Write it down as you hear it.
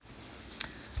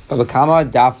Babakama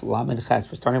Daf Lamed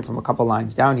Ches. We're starting from a couple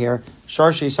lines down here.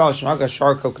 Shar Sheisal Shnaga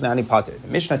Shar Koknani Pater. The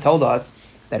Mishnah told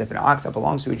us that if an ox that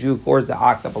belongs to a Jew gores the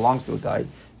ox that belongs to a guy,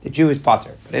 the Jew is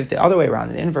Pater. But if the other way around,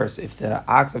 the inverse, if the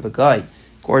ox of a guy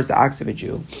gores the ox of a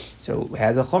Jew, so it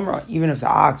has a chumrah. Even if the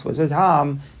ox was a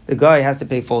tam, the guy has to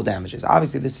pay full damages.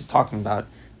 Obviously, this is talking about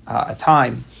a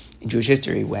time in Jewish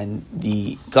history when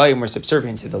the Goyim were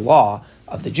subservient to the law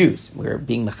of the Jews. We're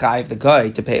being mechayiv the guy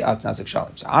to pay us nazik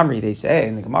shalim. So Amri, they say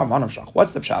in the Gemara Manav Shach,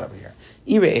 what's the pshat over here?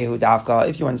 Ire'ehu dafka,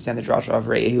 if you understand the drasha of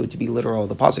Re'ehu to be literal,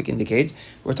 the pasuk indicates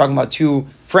we're talking about two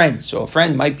friends. So a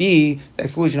friend might be the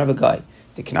exclusion of a guy.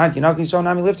 The Kanani Yanaki Yisrael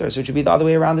Nami Lifter, so it should be the other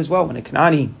way around as well. When a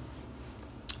Kanani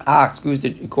ox gores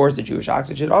the Jewish ox,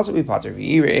 it should also be pater. And if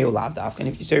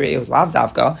you say Re'ehu is lav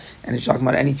dafka, and it's talking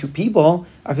about any two people,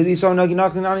 so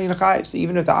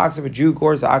even if the ox of a Jew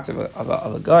gores the ox of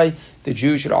a guy, the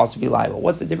Jew should also be liable.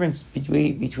 What's the difference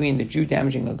between the Jew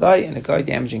damaging a guy and a guy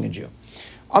damaging a Jew?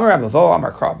 Amar Abavo,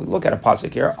 Amar Krab. We look at a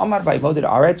pasuk here. Amar vayimoded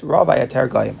aretz, ra vayater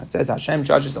goyim. It says Hashem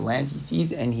judges the land. He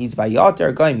sees and he's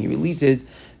vayater goyim. He releases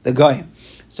the goyim.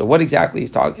 So what exactly is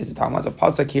it talking about? It's a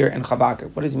pasuk here in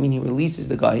Chavakah. What does it mean? He releases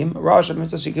the goyim. Ra shav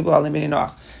mitzvah shekibul alim b'nei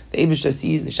Noach. The Eibishter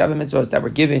sees the Sheva mitzvahs that were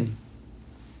given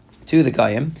to the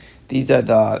goyim. These are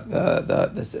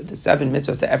the 7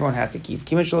 mitzvahs that everyone has to keep.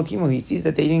 He sees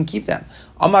that they didn't keep them.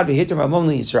 Amar v'hitter mamon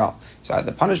Yisrael. So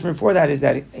the punishment for that is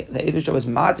that the Eibishter was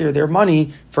matir their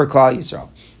money for Klal Yisrael.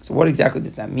 So what exactly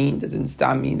does that mean? Does it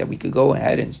still mean that we could go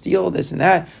ahead and steal this and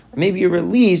that? Or maybe you're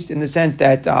released in the sense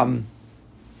that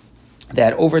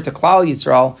that over to Klal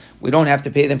Yisrael, we don't have to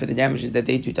pay them for the damages that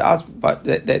they do to us, but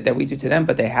that we do to them,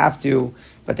 but they have to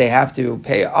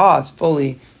pay us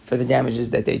fully for the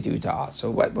damages that they do to us.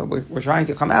 So what we're trying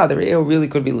to come out, the Re'ehu really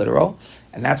could be literal,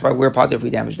 and that's why we're part if we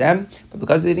damage them. But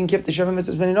because they didn't keep the Sheva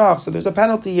mitzvahs b'nei Noach, so there's a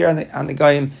penalty here on the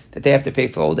Goyim that they have to pay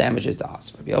full damages to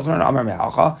us. Rabbi Yochanan Amar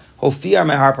Me'alcha, Hofiar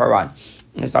Mehar Paran.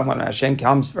 It's talking about Hashem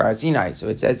comes for Har Sinai. So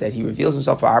it says that he reveals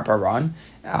himself for Har Paran.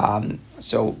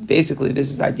 So basically this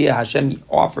is the idea Hashem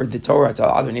offered the Torah to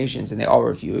other nations and they all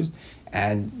refused.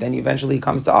 And then eventually he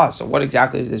comes to us. So what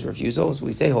exactly is this refusal? So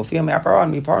we say, Hofiyam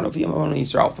Paran, Mi Paran, Hofiyam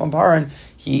Yisrael. From Paran,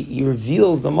 he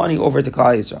reveals the money over to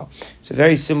Klal Yisrael. It's a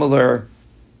very similar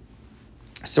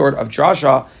sort of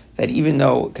drasha that even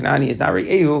though Kanani is not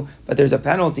Re'ehu, but there's a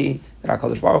penalty that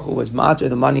HaKadosh Baruch Hu was matir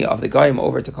the money of the Goyim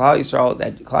over to Klal Yisrael,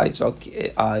 that Klal Yisrael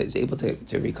is able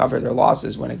to recover their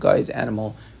losses when a guy's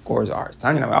animal gores ours.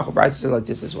 Tanya Brisa says like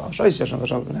this as well.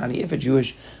 If a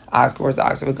Jewish ox gores the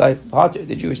ox of a guy,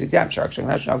 the Jewish is exempt. But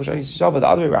the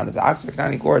other way around, if the ox of a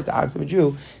Kanani gores the ox of a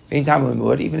Jew,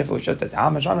 even if it was just a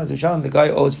tam, the guy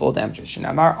owes full damages. We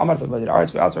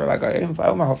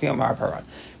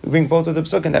bring both of the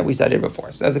psukim that we studied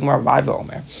before. Says the Gemara, why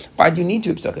do you need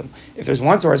 2 psukim? If there's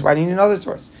one source, why do you need another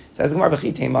source? Says the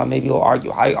Gemara, maybe you'll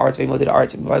argue,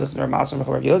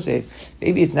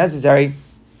 maybe it's necessary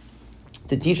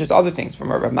to teach us other things from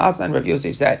what Rav Masna and Rav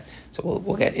Yosef said. So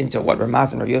we'll get into what Rav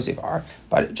Masna and Rav Yosef are.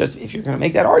 But just if you're going to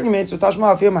make that argument, so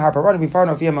Tashma Afiyam Harparan, we part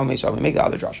of Afiyam Mishra, we make the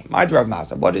other drasha. My Rav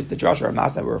Masna, what is the drasha Rav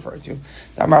Masna we're referring to?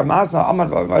 Rav Masna, Amad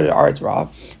Aretz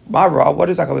Rav, Ma Rav, what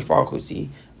does HaKadosh Baruch Hu see?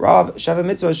 Rav Sheva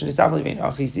mitzvahs should establish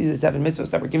V'inoch. He sees the 7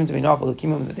 mitzvahs that were given to V'inoch,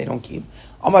 that they don't keep.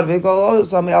 Amad V'gol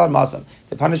Masam.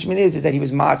 The punishment is that he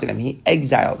was mad to them. He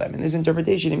exiled them. In this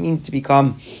interpretation, it means to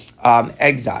become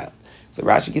exiled. So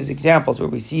Rashi gives examples where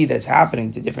we see this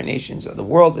happening to different nations of the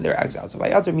world where they're exiled. So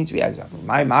Vayater means to be exiled.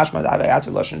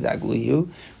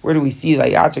 Where do we see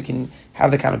Vayater can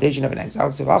have the connotation of an exile?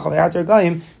 We're talking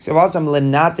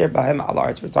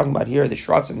about here the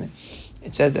Shrotzim.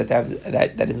 It says that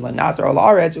is Lanater al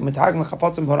Aretz,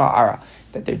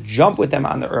 that they jump with them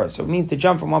on the earth. So it means to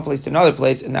jump from one place to another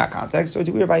place in that context. So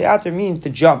to be Vayater means to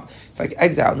jump. It's like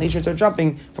exile. Nations are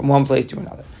jumping from one place to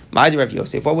another. Ma'adi Rav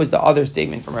Yosef. What was the other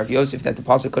statement from Rav Yosef that the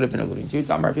pasuk could have been alluding to?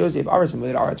 Rav Yosef,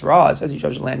 Aretz Ra. It says he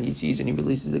judges the land he sees and he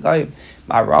releases the Goyim.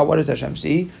 Ra, what does Hashem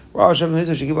see? Ra Hashem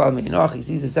mitzvah. He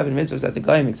sees the 7 mitzvahs that the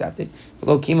Goyim accepted.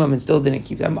 Below Kimam and still didn't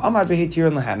keep them. Amad v'hitir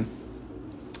lehem.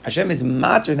 Hashem is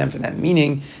matir them for them.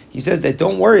 Meaning, he says that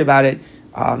don't worry about it.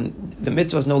 The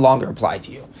mitzvahs no longer apply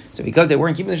to you. So because they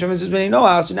weren't keeping the Shema mitzvahs b'nei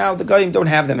Noach, so now the Goyim don't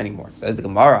have them anymore. Says the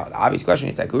Gemara, the obvious question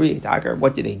is,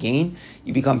 what do they gain?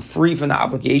 You become free from the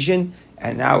obligation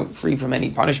and now free from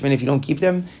any punishment if you don't keep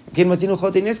them.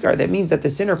 That means that the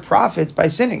sinner profits by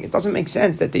sinning. It doesn't make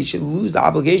sense that they should lose the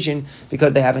obligation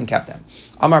because they haven't kept them.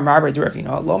 Amar Marbar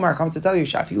Durafino, Lomar comes to tell you,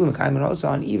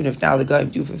 even if now the Goyim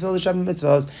do fulfill the Shabbat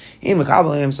mitzvahs,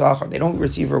 they don't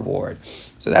receive reward.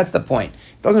 So that's the point.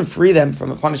 It doesn't free them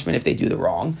from a punishment if they do the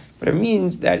wrong, but it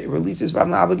means that it releases from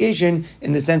the obligation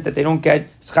in the sense that they don't get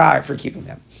schar for keeping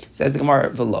them. Says the Gemara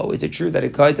below, is it true that a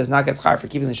guy does not get schar for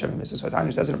keeping the Shavim Mitzvahs? So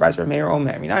Tanya says in a price for Meir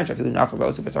Omer,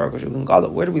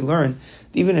 where do we learn that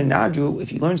even a Naju, if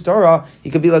he learns Torah,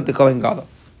 he could be like the Kohen Gadol?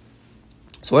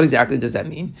 So what exactly does that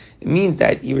mean? It means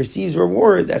that he receives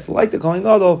reward that's like the Kohen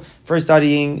Gadol for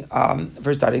studying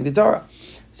the Torah.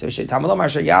 So it says that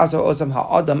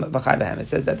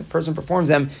the person performs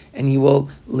them and he will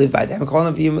live by them. It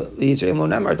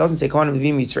doesn't say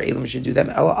Kohanim should do them.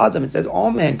 It says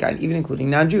all mankind, even including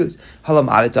non-Jews.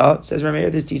 Halamadita, says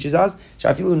Rameir, this teaches us, we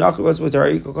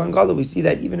see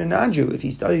that even a non-Jew, if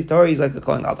he studies Torah, he's like a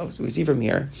Kohen Gadol. So we see from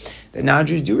here that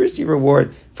non-Jews do receive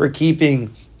reward for keeping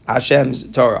Hashem's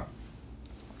Torah.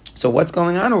 So what's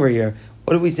going on over here?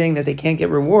 What are we saying that they can't get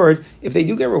reward if they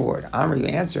do get reward? Amr, you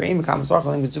answer, they do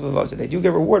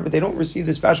get reward, but they don't receive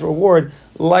the special reward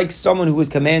like someone who was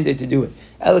commanded to do it.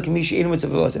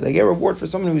 They get reward for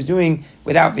someone who is doing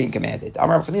without being commanded.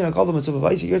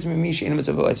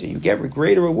 You get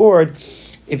greater reward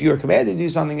if you are commanded to do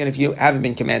something than if you haven't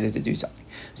been commanded to do something.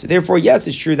 So therefore, yes,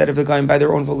 it's true that if they're going by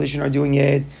their own volition are doing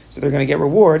it, so they're going to get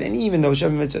reward. And even though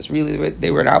Shavim Mitzvahs, really they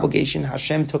were an obligation,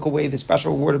 Hashem took away the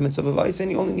special reward of Mitzvah V'Vaisa,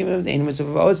 and he only gave them the Mitzvah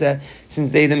V'Vaisa,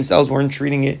 since they themselves weren't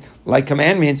treating it like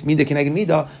commandments, Midah Keneged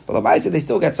Midah, but L'Vaisa, they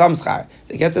still get some schar.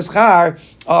 They get the schar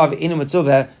of Einu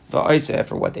Mitzvah V'Vaisa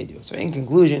for what they do. So in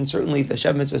conclusion, certainly the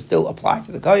Shavim Mitzvahs still apply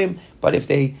to the Goyim, but if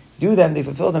they do them, they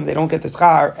fulfill them, they don't get the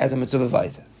schar as a Mitzvah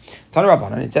V'Vaisa.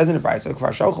 It says in the price, the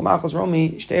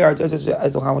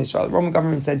Roman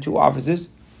government sent two officers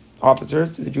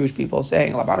to the Jewish people,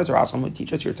 saying,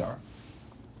 teach us your Torah.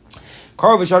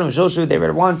 They read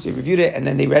it once, they reviewed it, and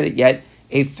then they read it yet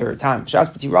a third time.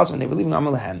 When they were leaving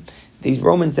Amalahem, these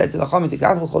Romans said to the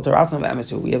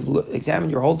Chachamim, we have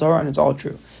examined your whole Torah and it's all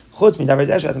true. Except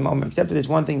for this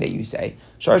one thing that you say.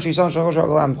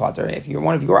 If you're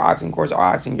one of your oxen, of course,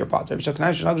 our oxen, your potter. But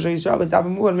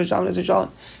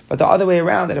the other way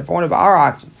around, that if one of our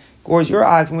oxen gores your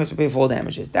oxen, we have to pay full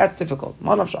damages. That's difficult.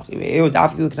 Then when the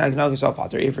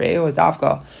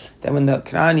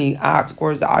Kanani ox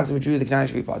gores the ox of a Jew, the Kanani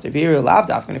should be potter. And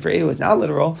if your is not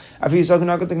literal, so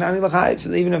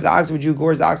even if the ox of a Jew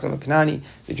gores the ox of a Kanani,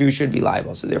 the Jew should be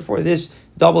liable. So therefore, this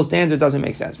double standard doesn't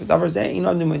make sense. But we're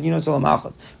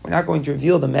not going to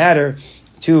reveal the matter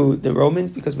to the Romans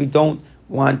because we don't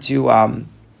want to.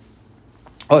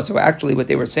 So actually, what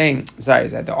they were saying, is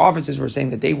that the officers were saying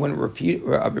that they wouldn't repeat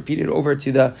it over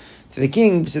to the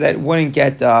king, so that it wouldn't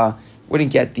get the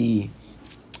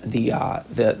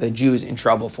Jews in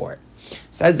trouble for it.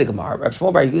 Says the Gemara, Rav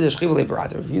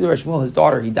Shmuel, his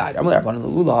daughter, he died.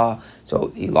 So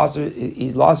he lost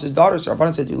his daughter. So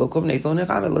Rabbanan said,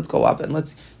 let's go up and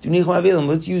let's do nichum avelim.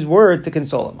 Let's use words to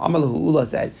console him. Ula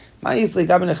said,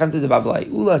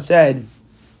 Ula said,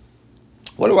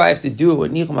 what do I have to do with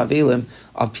nichum avelim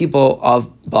of people of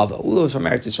Bava? Ula was from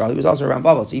Eretz Yisrael. He was also around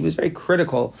Bava, so he was very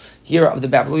critical here of the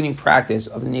Babylonian practice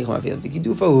of the nichum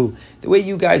avelim. The way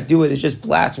you guys do it is just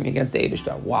blasphemy against the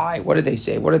Eidishta. Why? What did they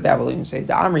say? What did Babylonians say?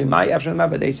 The Amri, my after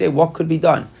the they say what could be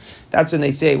done. That's when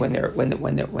they say when they're trying to be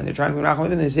nichum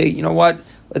avelim. They say, you know what?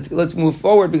 Let's move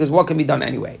forward because what can be done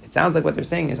anyway? It sounds like what they're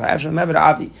saying is if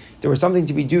there was something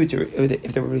to be due to,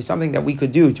 if there would be something that we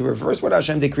could do to reverse what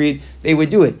Hashem decreed, they would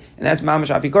do it, and that's mamash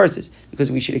apikarsis,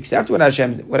 because we should accept what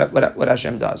Hashem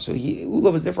does. So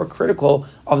Ula was therefore critical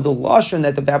of the lashon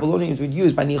that the Babylonians would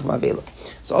use by nichum avelim.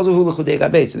 So also Ula chudei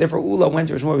gabei. So therefore Ula went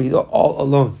to Shmuel all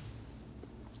alone.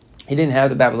 He didn't have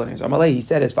the Babylonians. He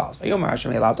said as follows. It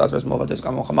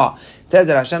says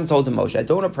that Hashem told to Moshe,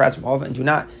 don't oppress Moab and do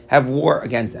not have war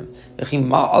against them. Why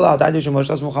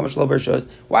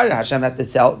did Hashem have to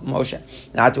tell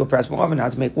Moshe not to oppress Moab and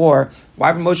not to make war?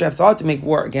 Why would Moshe have thought to make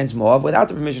war against Moab without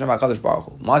the permission of HaKadosh Baruch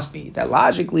Hu? Must be that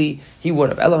logically he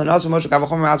would have. He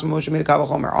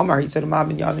said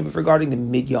regarding the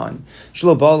Midyan.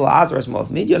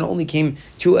 Midyan only came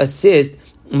to assist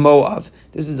Moab.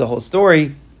 This is the whole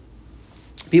story.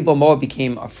 People of Moab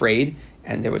became afraid,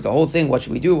 and there was a whole thing, what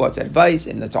should we do, what's advice?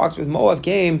 And the talks with Moab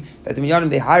came that the Midyanim,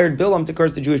 they hired Bilam to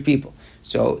curse the Jewish people.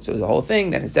 So it was a whole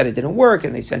thing that instead it didn't work,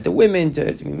 and they sent the women to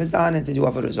be Mizan and to do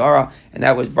Avodah Zarah, and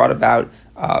that was brought about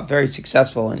a very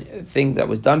successful thing that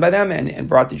was done by them and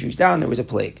brought the Jews down. There was a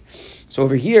plague. So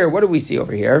over here, what do we see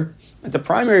over here? But the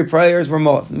primary players were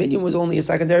Moab. Midian was only a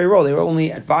secondary role. They were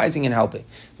only advising and helping.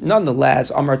 Nonetheless,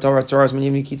 Amar Torah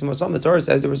the Torah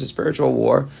says there was a spiritual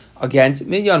war against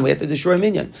Midian. We had to destroy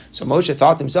Midian. So Moshe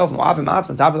thought to himself, and all the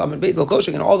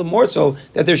more so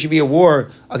that there should be a war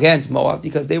against Moab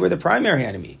because they were the primary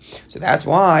enemy. So that's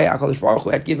why HaKadosh Baruch Hu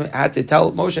had to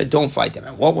tell Moshe, don't fight them.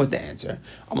 And what was the answer?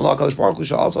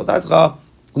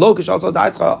 Lokish also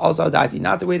daiti,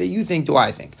 not the way that you think, do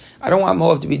I think. I don't want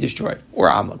Moab to be destroyed, or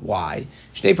Ammon. Why?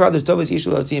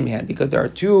 Because there are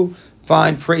two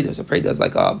fine predas. A preda is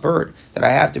like a bird that I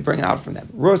have to bring out from them.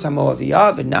 Ros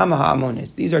HaMoaviyah and Nama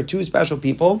HaAmmonis. These are two special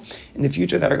people in the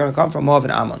future that are going to come from Moab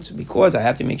and Ammon. So because I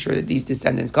have to make sure that these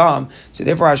descendants come, so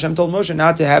therefore Hashem told Moshe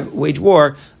not to wage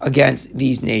war against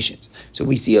these nations. So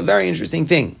we see a very interesting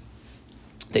thing,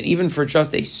 that even for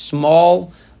just a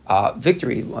small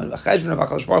victory, a cheshbon of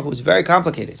HaKadosh Baruch Hu was very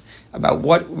complicated about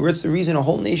what's the reason a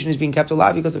whole nation is being kept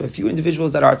alive because of a few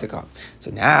individuals that are to come.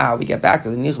 So now we get back to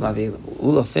the Nichma Avelim.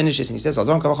 Ula finishes and he says, so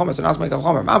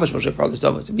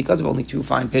because of only two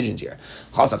fine pigeons here.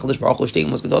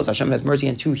 Hashem has mercy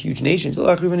on two huge nations. He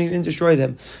didn't destroy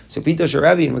them. So Pito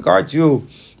Sherevi, in regard to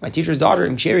my teacher's daughter,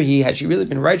 had she really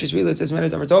been righteous, really, it says,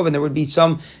 and there would be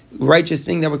some righteous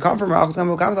thing that would come from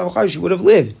her, she would have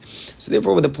lived. So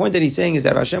therefore, the point that he's saying is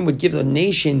that Hashem would give the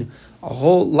nation a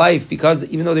whole life,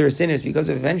 because even though they were sinners, because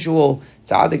of eventual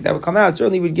tzaddik that would come out,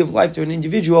 certainly would give life to an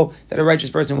individual that a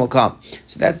righteous person will come.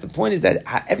 So that's the point, is that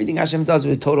everything Hashem does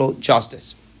with total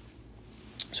justice.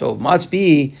 So it must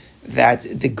be that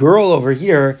the girl over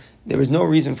here, there was no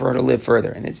reason for her to live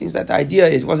further. And it seems that the idea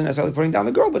wasn't necessarily putting down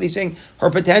the girl, but he's saying her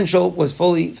potential was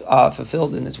fully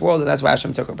fulfilled in this world, and that's why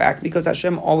Hashem took her back, because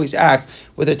Hashem always acts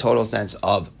with a total sense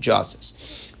of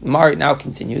justice. Mar now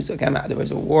continues. Again, there was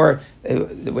a war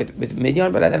with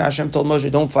Midian, but then Hashem told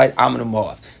Moshe, don't fight Ammon and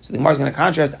Moab. So the Gemara is going to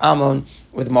contrast Ammon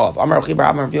with Moab. Hashem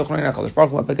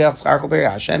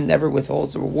never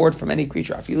withholds the reward from any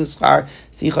creature.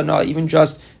 Even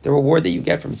just the reward that you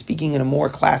get from speaking in a more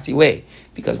classy way.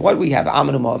 Because what we have,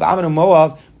 Ammon and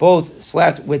Moab both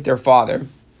slept with their father,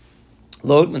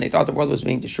 Lot, when they thought the world was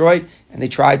being destroyed, and they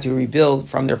tried to rebuild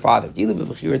from their father.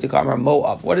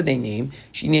 Moab. What did they name?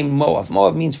 She named Moab.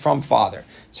 Moab means from father.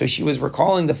 So she was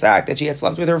recalling the fact that she had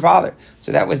slept with her father.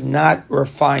 So that was not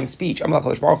refined speech. When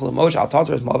Hashem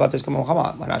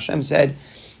said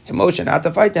to Moshe not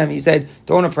to fight them, he said,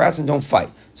 don't oppress and don't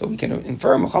fight. So we can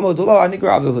infer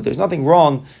there's nothing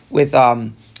wrong with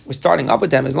starting up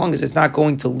with them, as long as it's not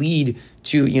going to lead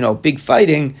to big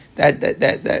fighting.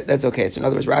 That's okay. So in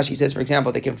other words, Rashi says, for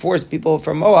example, they can force people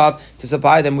from Moab to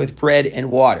supply them with bread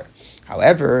and water.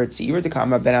 However, Tzira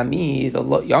Dekama Ben Ami, the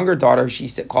younger daughter, she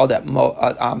called that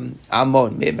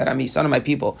Ammon, Ben Ami, son of my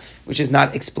people, which is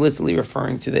not explicitly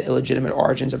referring to the illegitimate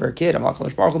origins of her kid. You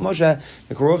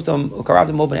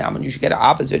should get an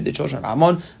opposite, the children of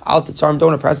Ammon.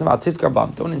 Don't oppress them.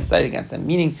 Don't incite against them.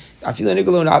 Meaning,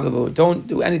 don't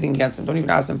do anything against them. Don't even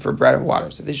ask them for bread and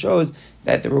water. So this shows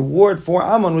that the reward for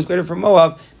Ammon was greater for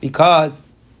Moab, because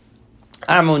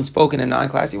Ammon spoke in a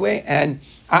non-classy way, and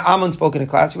Ammon spoke in a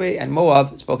classy way, and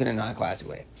Moab spoke in a non-classy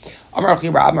way. A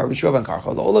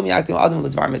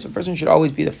person should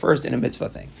always be the first in a mitzvah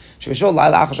thing.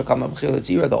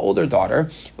 The older daughter,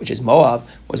 which is Moab,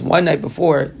 was one night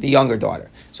before the younger daughter.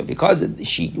 So because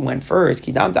she went first,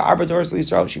 she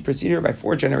preceded her by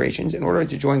 4 generations in order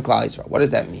to join Klal Yisrael. What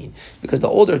does that mean? Because the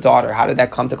older daughter, how did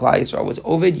that come to Klal Yisrael? Was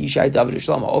Oved, Yishai, David, and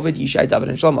Shlomo. Oved, Yishai, David,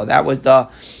 and Shlomo. That was the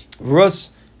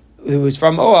Rus, who was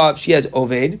from Moab. She has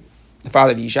Oved, the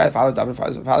father of Yishai, the father of David,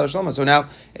 the father of Shlomo. So now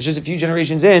it's just a few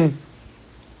generations in,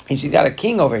 and she's got a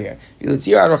king over here. Whereas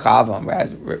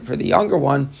for the younger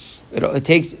one, it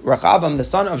takes Rechavam, the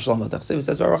son of Shlomo. It says,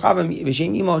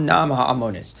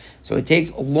 so it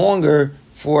takes longer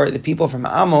for the people from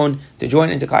Ammon to join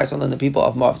into Klal Yisrael than the people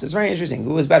of Moab. So it's very interesting.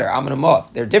 Who was better, Ammon and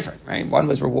Moab? They're different, right? One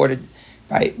was rewarded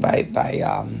by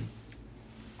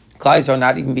Klal Yisrael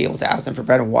not even be able to ask them for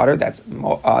bread and water. That's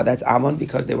Ammon,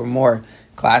 because they were more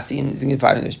classy and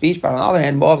dignified in their speech. But on the other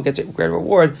hand, Moab gets a great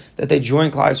reward that they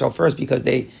joined Klal Yisrael first, because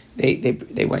they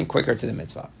went quicker to the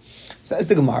mitzvah. Says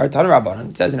the Gemara, Tan Rabbanan,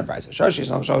 it says in a price, the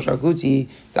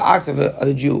ox of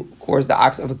a Jew, of course, the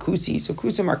ox of a Kusi. So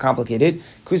Kusim are complicated.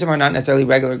 Kusim are not necessarily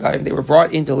regular guys. They were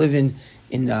brought in to live in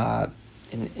Eretz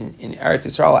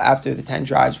Yisrael after the 10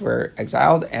 tribes were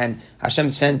exiled, and Hashem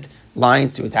sent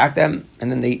lions to attack them,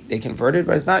 and then they converted,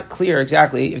 but it's not clear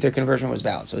exactly if their conversion was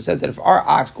valid. So it says that if our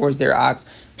ox gores their ox,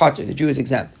 pater, the Jew is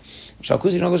exempt.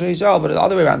 Shalkusi no goes Yisrael, but the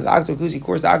other way around, the ox of Kusi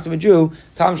course the ox of a Jew,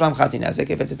 Tam Sham Chatzin Nezek.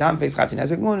 If it's a Tam face Chatzin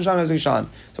Nezek, Mun Sham Nezek Shalom.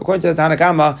 So according to the Tana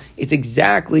Kama, it's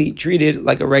exactly treated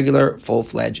like a regular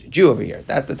full-fledged Jew over here.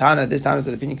 That's the Tana. This Tana is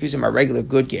the opinion Kusim are regular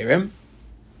good Gerim.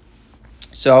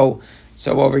 So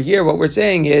over here, what we're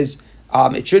saying is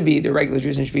it should be the regular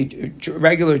Jews and should be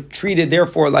regular treated,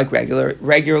 therefore, like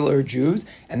regular Jews,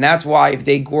 and that's why if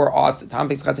they gore us, the Tam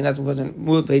Pek's Chatzin Nezek wasn't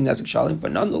paid Nezek Shalim.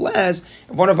 But nonetheless,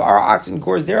 if one of our oxen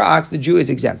gores their ox, the Jew is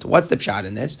exempt. What's the pshat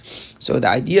in this? So the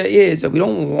idea is that we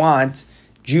don't want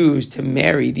Jews to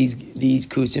marry these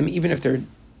kusim, even if they're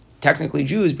technically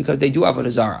Jews, because they do have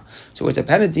a zara. So it's a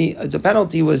penalty.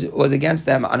 Was against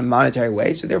them on a monetary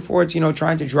way. So therefore, it's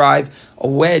trying to drive a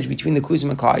wedge between the kusim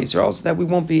and Klal Yisrael, so that we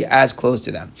won't be as close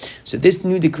to them. So this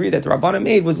new decree that the Rabbanan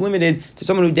made was limited to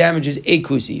someone who damages a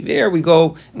kusi. There we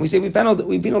go, and we say we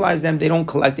penalize them. They don't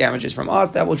collect damages from us.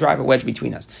 That will drive a wedge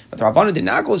between us. But the Rabbanan did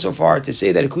not go so far to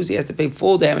say that a kusi has to pay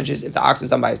full damages if the ox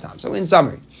is done by his time. So in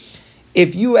summary,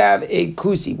 if you have a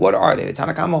kusi, what are they? The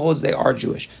Tana Kama holds they are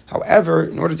Jewish. However,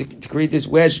 in order to create this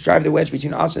wedge, drive the wedge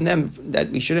between us and them, that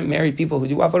we shouldn't marry people who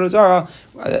do Avodah Zarah,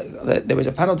 there was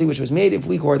a penalty which was made. If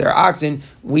we gore their oxen,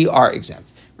 we are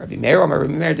exempt. Rabbi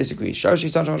Meir disagrees.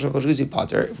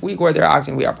 If we gore their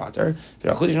oxen, we are pater. And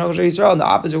the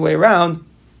opposite way around,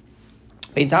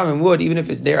 Bein Tam and Wood, even if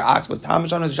it's their ox was Tam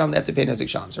Sham, they have to pay Nezek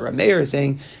Sham. So Rabbi Meir is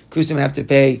saying Kusim have to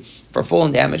pay for full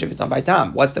and damage if it's done by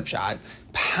Tam. What's the pshat?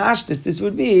 Pashtus, this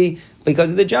would be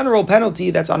because of the general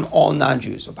penalty that's on all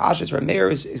non-Jews. So Pashtus, Rabbi Meir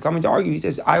is coming to argue. He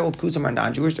says, I hold Kusim are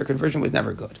non-Jewish, their conversion was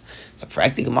never good. So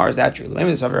Frakti Gemara, is that true?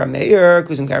 It says Rabbi Meir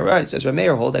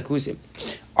hold that Kusim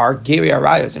are Geri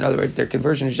Arayos. In other words, their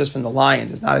conversion is just from the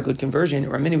lions. It's not a good conversion.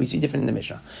 Or a minute we see different in the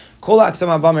Mishnah. Kol Aksam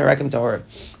Abam Rekem Tahor.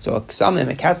 So a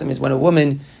Kasamim is when a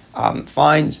woman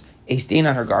finds a stain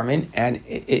on her garment and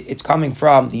it's coming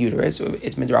from the uterus. So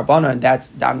it's Midrabana, and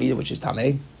that's Damnida, which is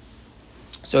Tameh.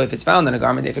 So if it's found in a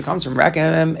garment, if it comes from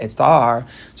Rekem, it's Tahar.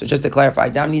 So just to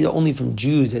clarify, Damnida only from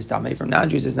Jews is Tameh, from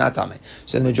non-Jews is not Tameh.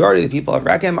 So the majority of the people of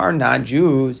Rekem are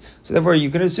non-Jews. So therefore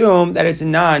you can assume that it's a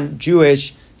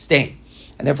non-Jewish stain.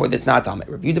 And therefore, that's not Talmud.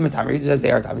 Rabbi Yehuda says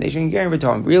they are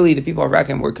Talmud. Really, the people of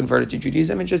Rekem were converted to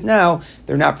Judaism, and just now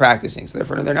they're not practicing. So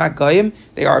therefore, they're not Goyim,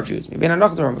 they are Jews. If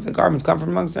the garments come from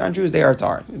amongst non-Jews, they are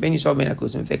Tar.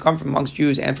 If they come from amongst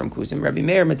Jews and from Kusim, Rabbi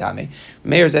Meir Metame.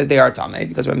 Meir says they are Tameh,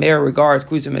 because Rabbi Meir regards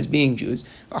Kusim as being Jews.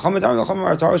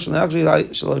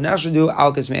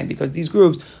 Because these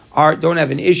groups don't have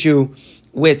an issue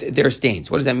with their stains.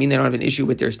 What does that mean? They don't have an issue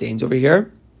with their stains over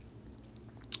here?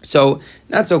 So,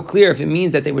 not so clear if it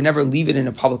means that they would never leave it in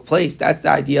a public place. That's the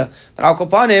idea. But Al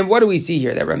Kopanim, what do we see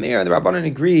here? That Rameir and the Rabbanan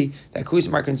agree that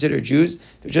Kusim are considered Jews.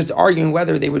 They're just arguing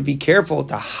whether they would be careful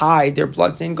to hide their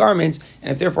bloodstained garments,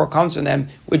 and if therefore it comes from them,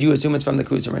 would you assume it's from the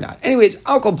Kusim or not? Anyways,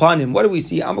 Al Kopanim, what do we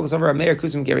see? Rameir,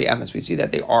 Kusim, Geri, Emes. We see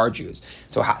that they are Jews.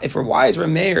 So, if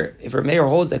Rameir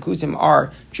holds that Kusim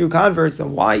are true converts,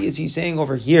 then why is he saying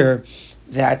over here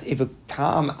that if a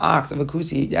tam ox of a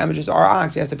kusi damages our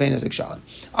ox, he has to pay Nezek Shalom?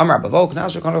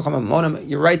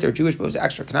 You're right, they're Jewish, but it was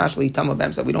extra kanashli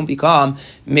tamabem, so we don't become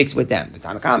mixed with them. The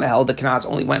Tana Kama held the kanas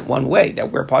only went one way,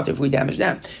 that we're part if we damage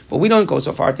them. But we don't go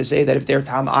so far to say that if their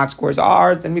tam ox scores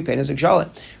ours, then we pay Nezek Shalom.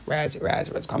 Raz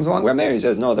comes along where Mary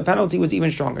says, no, the penalty was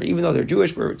even stronger. Even though they're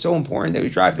Jewish, it's so important that we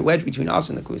drive the wedge between us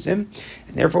and the kusim.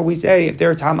 And therefore we say, if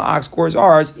their tam ox scores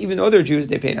ours, even though they're Jews,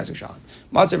 they pay Nezek Shalom.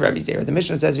 Masav Rabbi Zera, the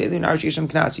Mishnah says, these are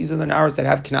the naras that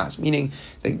have knas, meaning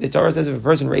the Torah says if a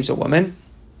person rapes a woman,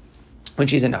 when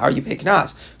she's a nar, you pay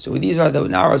knas. So these are the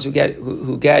naras who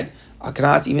get a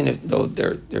knas, even if though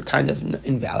they're kind of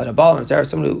invalid. A bal mamzeres,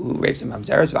 someone who rapes a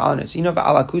mamzeres v'al nesina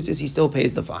v'al akusis, he still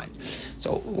pays the fine.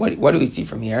 So what do we see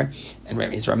from here? And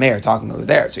it's Rameir talking over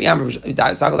there. So we see that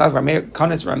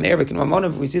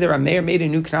Rameir made a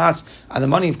new knas on the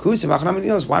money of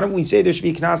kusim. Why don't we say there should be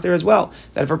a knas there as well?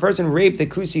 That if a person raped the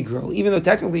kusi girl, even though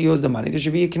technically he owes the money, there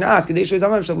should be a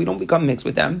knas. So we don't become mixed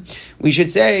with them. We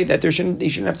should say that they shouldn't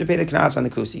have to pay the knas on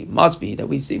the kusi. Must be that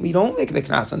we don't make the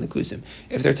knas on the kusim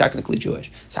if they're technically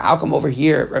Jewish. So how come over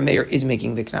here Rameir is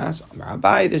making the knas?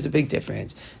 There's a big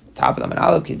difference. Top of the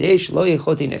Manalav Kadesh, Lo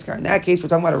Yechoti Niskar. In that case, we're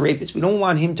talking about a rapist. We don't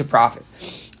want him to profit.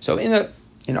 So in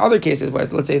other cases, where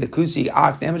let's say the kusi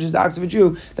ox damages the ox of a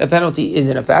Jew, the penalty is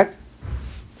in effect.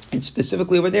 It's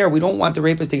specifically over there. We don't want the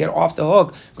rapist to get off the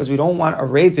hook because we don't want a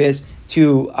rapist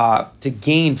to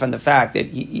gain from the fact that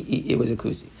it was a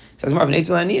kusi. Says Marvin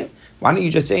Why don't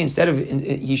you just say instead of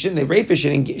the rapist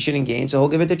shouldn't gain, so he'll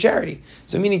give it to charity?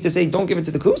 So meaning to say, don't give it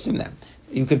to the kusim then.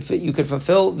 You could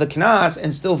fulfill the knas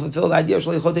and still fulfill the idea of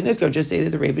shleichot niskar. Just say that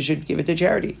the rapist should give it to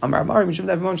charity. It's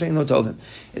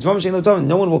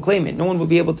no one will claim it. No one will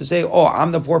be able to say, "Oh,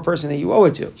 I'm the poor person that you owe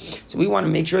it to." So we want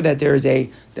to make sure that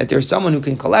there's someone who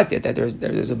can collect it. That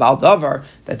there's a bal davar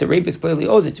that the rapist clearly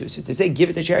owes it to. So to say give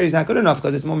it to charity is not good enough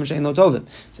because it's moment shein lo tovim.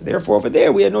 So therefore, over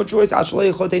there we had no choice but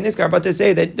to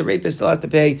say that the rapist still has to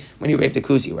pay when he raped a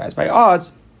kusi. Whereas by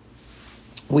us,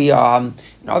 we in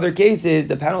other cases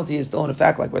the penalty is still in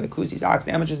effect, like where the kusi's ox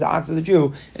damages the ox of the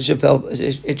Jew, it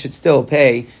should still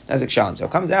pay nezek shalom. So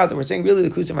it comes out that we're saying really the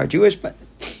kusim are Jewish, but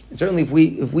certainly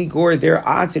if we gore their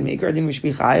ox and make our din we should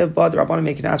be chayav, but the rabbanon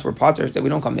make knas we're potter that we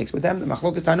don't come mix with them. The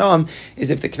machlokas tanam is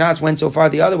if the knas went so far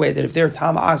the other way that if their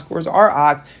tam ox gores our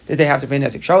ox that they have to pay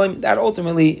nezek shalom. That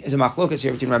ultimately is a machlokas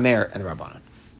here between Rameir and the rabbanon.